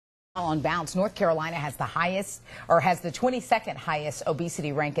On Bounce, North Carolina has the highest, or has the 22nd highest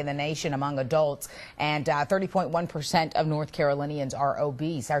obesity rank in the nation among adults, and 30.1% of North Carolinians are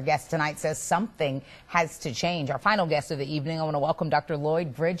obese. Our guest tonight says something has to change. Our final guest of the evening, I want to welcome Dr.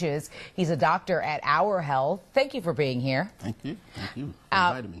 Lloyd Bridges. He's a doctor at Our Health. Thank you for being here. Thank you. Thank you for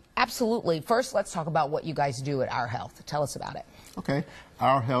inviting me. Absolutely. First, let's talk about what you guys do at Our Health. Tell us about it. Okay.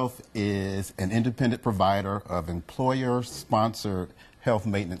 Our Health is an independent provider of employer-sponsored health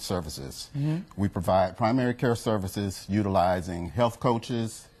maintenance services. We provide primary care services utilizing health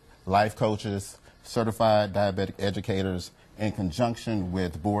coaches, life coaches, certified diabetic educators in conjunction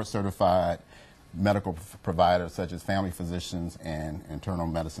with board-certified medical providers such as family physicians and internal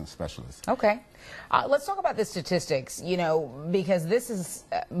medicine specialists. Okay. Let's talk about the statistics, because this is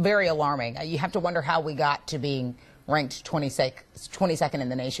very alarming. You have to wonder how we got to being ranked 22nd in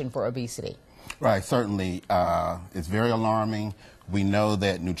the nation for obesity. Right, certainly. It's very alarming. We know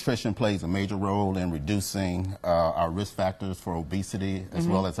that nutrition plays a major role in reducing our risk factors for obesity, as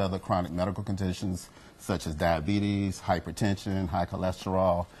well as other chronic medical conditions such as diabetes, hypertension, high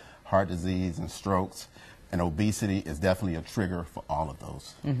cholesterol, heart disease, and strokes. And obesity is definitely a trigger for all of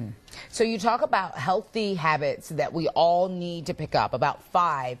those. So you talk about healthy habits that we all need to pick up, about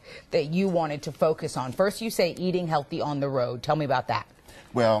 5 that you wanted to focus on. First, you say eating healthy on the road. Tell me about that.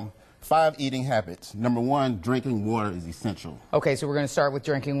 Well, 5 eating habits. Number 1, drinking water is essential. Okay, so we're going to start with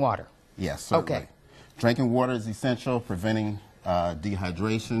drinking water. Yes, certainly. Okay. Drinking water is essential, preventing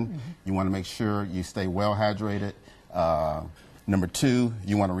dehydration. You want to make sure you stay well hydrated. Number 2,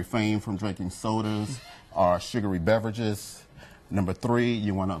 you want to refrain from drinking sodas or sugary beverages. Number 3,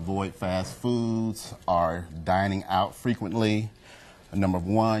 you want to avoid fast foods or dining out frequently. Number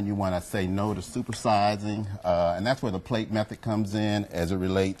 1, you want to say no to supersizing, and that's where the plate method comes in as it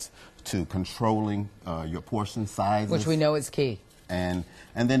relates to controlling your portion sizes. Which we know is key. And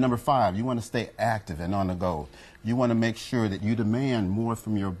then number 5, you want to stay active and on the go. You want to make sure that you demand more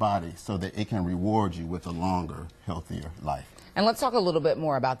from your body so that it can reward you with a longer, healthier life. And let's talk a little bit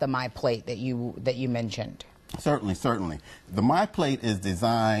more about the My Plate that you mentioned. Certainly, certainly. The My Plate is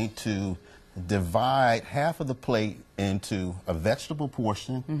designed to divide half of the plate into a vegetable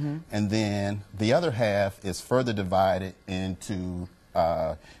portion, and then the other half is further divided into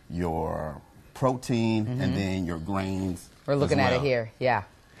your protein and then your grains. We're looking at it here, yeah.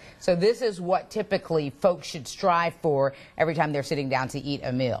 So this is what typically folks should strive for every time they're sitting down to eat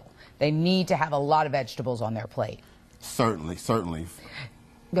a meal. They need to have a lot of vegetables on their plate. Certainly, certainly.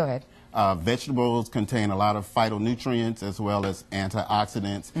 Go ahead. Vegetables contain a lot of phytonutrients as well as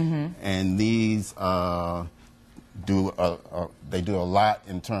antioxidants, and these do a lot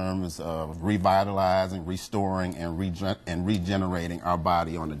in terms of revitalizing, restoring, and regenerating our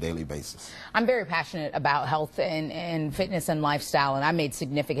body on a daily basis. I'm very passionate about health and fitness and lifestyle, and I made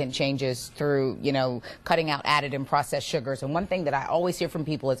significant changes through, cutting out added and processed sugars. And one thing that I always hear from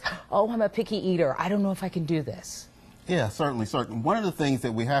people is, "Oh, I'm a picky eater. I don't know if I can do this." Yeah, certainly, certainly. One of the things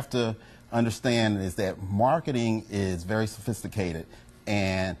that we have to understand is that marketing is very sophisticated,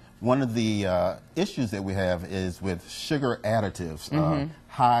 and one of the issues that we have is with sugar additives,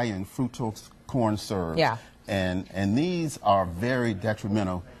 high in fructose corn syrup. Yeah. And these are very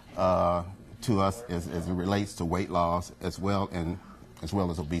detrimental to us as it relates to weight loss as well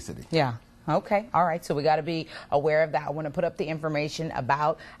as obesity. Yeah. Okay. All right. So we got to be aware of that. I want to put up the information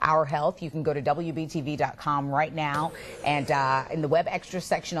about Our Health. You can go to WBTV.com right now, and in the Web Extras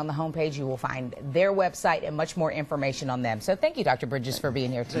section on the homepage, you will find their website and much more information on them. So thank you, Dr. Bridges, for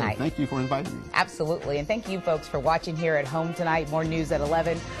being here tonight. Hey, thank you for inviting me. Absolutely. And thank you, folks, for watching here at home tonight. More news at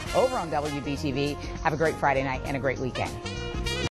 11 over on WBTV. Have a great Friday night and a great weekend.